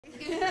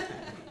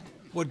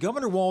What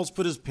Governor Walz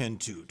put his pen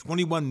to,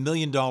 $21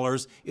 million,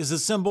 is a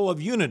symbol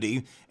of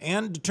unity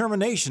and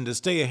determination to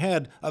stay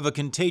ahead of a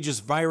contagious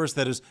virus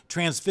that has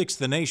transfixed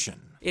the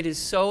nation. It is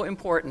so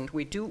important.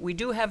 We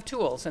do have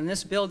tools, and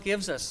this bill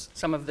gives us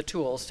some of the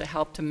tools to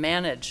help to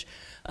manage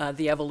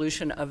the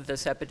evolution of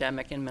this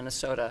epidemic in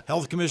Minnesota.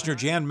 Health Commissioner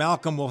Jan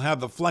Malcolm will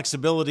have the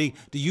flexibility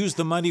to use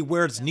the money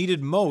where it's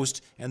needed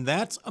most, and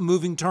that's a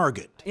moving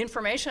target.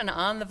 Information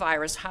on the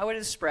virus, how it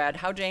is spread,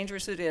 how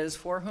dangerous it is,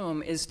 for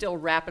whom, is still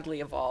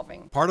rapidly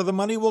evolving. Part of the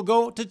money will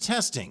go to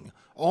testing.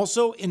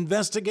 Also,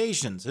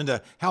 investigations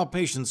into how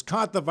patients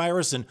caught the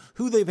virus and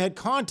who they've had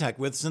contact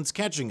with since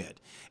catching it.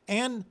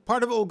 And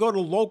part of it will go to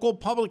local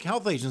public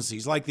health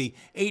agencies like the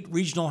 8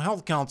 regional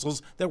health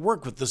councils that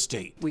work with the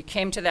state. We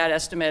came to that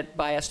estimate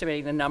by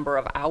estimating the number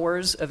of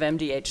hours of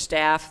MDH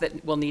staff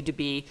that will need to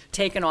be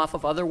taken off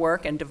of other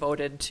work and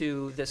devoted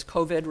to this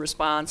COVID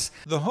response.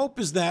 The hope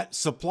is that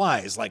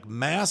supplies like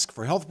masks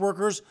for health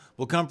workers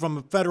will come from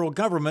a federal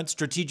government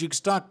strategic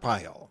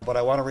stockpile. But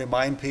I want to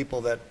remind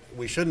people that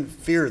we shouldn't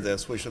fear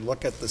this. We should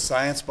look at the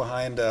science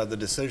behind the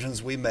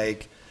decisions we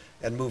make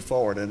and move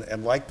forward.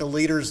 And like the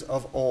leaders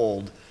of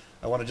old,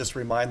 I want to just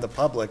remind the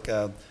public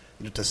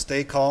to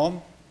stay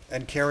calm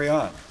and carry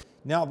on.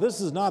 Now, this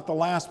is not the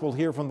last we'll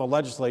hear from the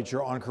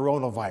legislature on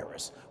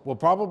coronavirus. We'll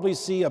probably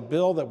see a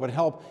bill that would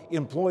help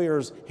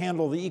employers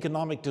handle the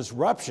economic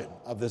disruption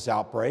of this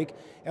outbreak,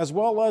 as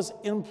well as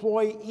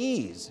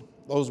employees,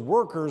 those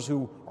workers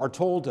who are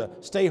told to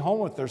stay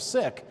home if they're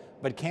sick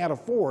but can't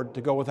afford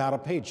to go without a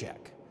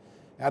paycheck.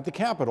 At the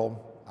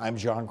Capitol, I'm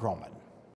John Croman.